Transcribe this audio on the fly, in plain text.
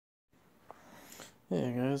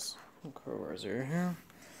Hey guys, Crowbars here,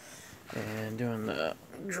 and doing the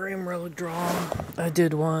Dream Relic draw. I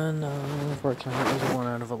did one, unfortunately it was a 1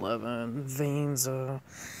 out of 11. Veins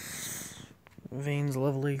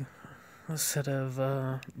lovely. A set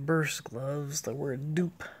of burst gloves that were a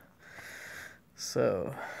dupe.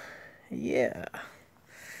 So, yeah.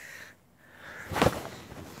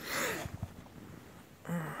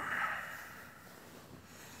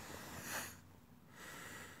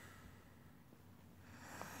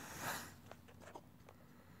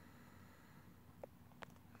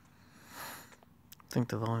 I think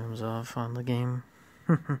the volume's off on the game.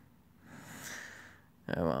 Oh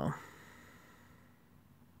well.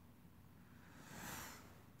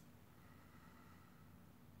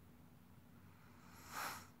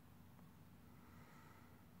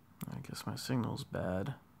 I guess my signal's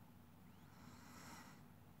bad.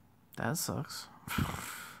 That sucks.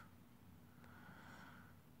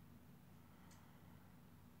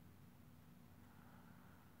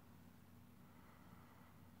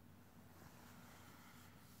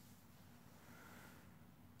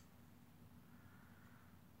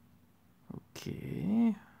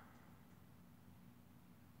 Okay.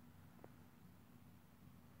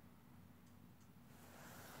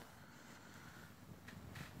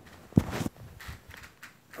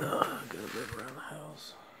 Gotta live around the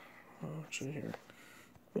house. Oh, actually here.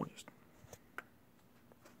 Let me just...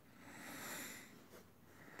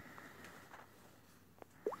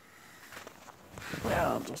 Yeah,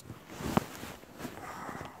 I'll just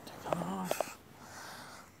take that off.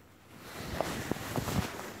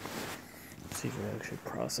 See if we actually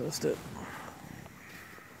processed it.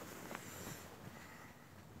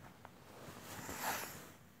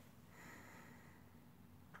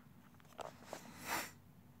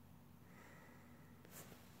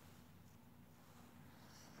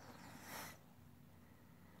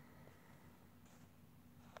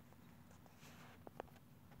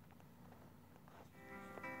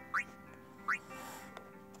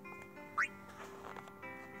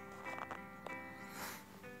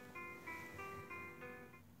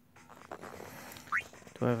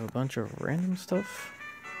 Do I have a bunch of random stuff?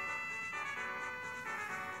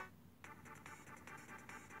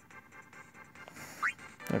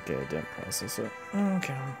 Okay, I didn't process it.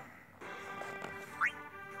 Okay.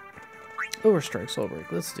 Overstrike, soul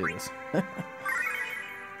break. Let's do this.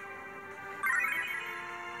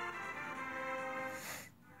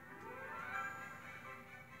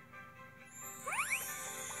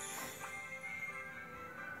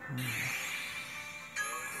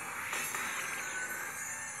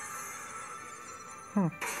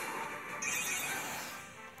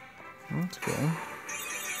 That's cool.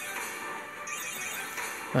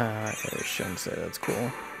 I shouldn't say that's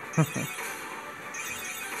cool.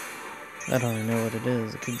 I don't even know what it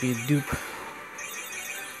is. It could be a dupe.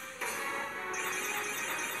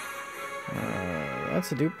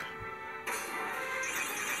 That's a dupe.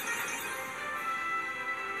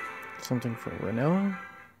 Something for Renault.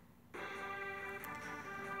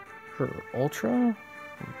 For Ultra.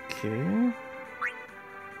 Okay.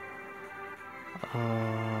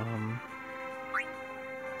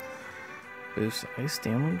 Boost ice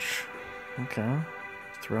damage. Okay.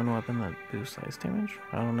 Thrown weapon that boosts ice damage.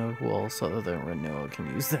 I don't know who else other than Renault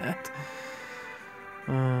can use that.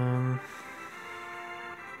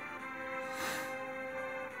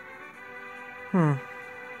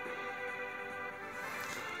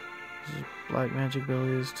 Black magic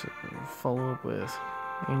abilities to follow up with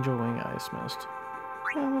Angel Wing Ice Mist.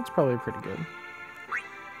 Yeah, that's probably pretty good.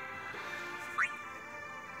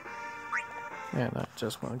 And I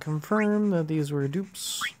just want to confirm that these were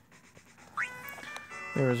dupes.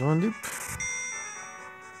 There was one dupe.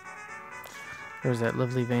 There's that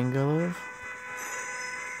lovely vein glove.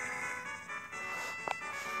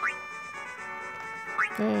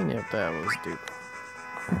 And yep, that was dupe.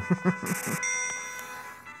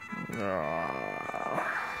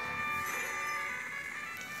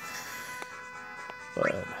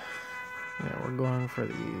 But yeah, we're going for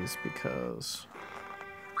these because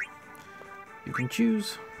you can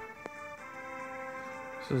choose.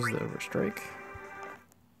 This is the overstrike.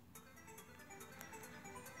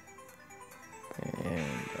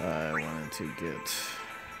 And I wanted to get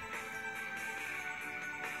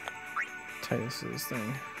Titus's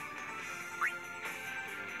thing.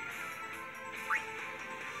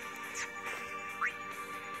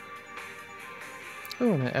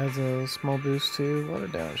 Oh, and it adds a small boost to water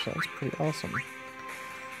damage. That's pretty awesome.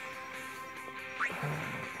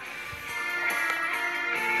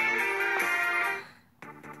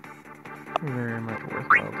 Very much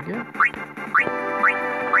worthwhile to get.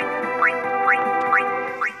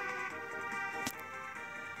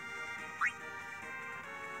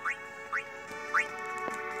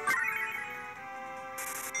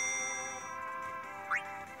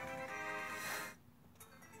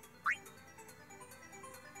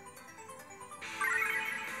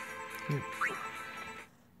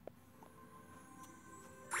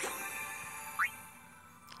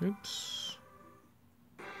 Oops.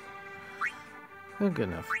 Oh, good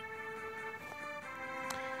enough.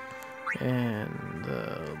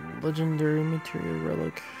 And legendary material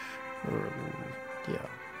relic. Or, yeah.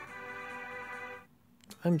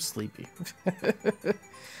 I'm sleepy.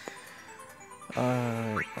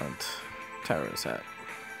 I want Tyro's hat.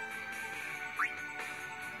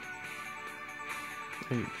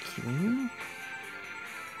 Are you kidding me?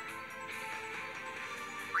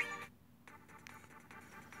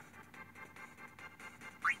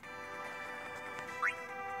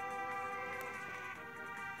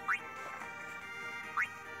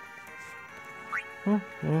 Huh,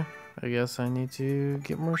 yeah, I guess I need to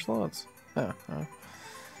get more slots. Huh.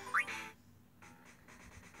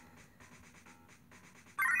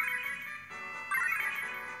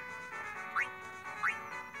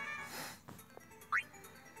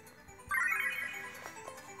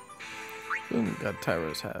 Boom, got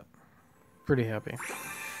Tyro's hat. Pretty happy.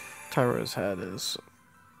 Tyro's hat is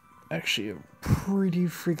actually a pretty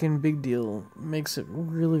freaking big deal. Makes it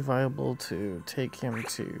really viable to take him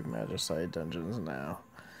to Magicite dungeons now.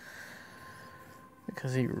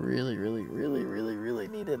 Because he really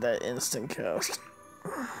needed that instant cast.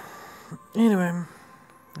 Anyway,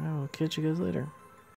 I will catch you guys later.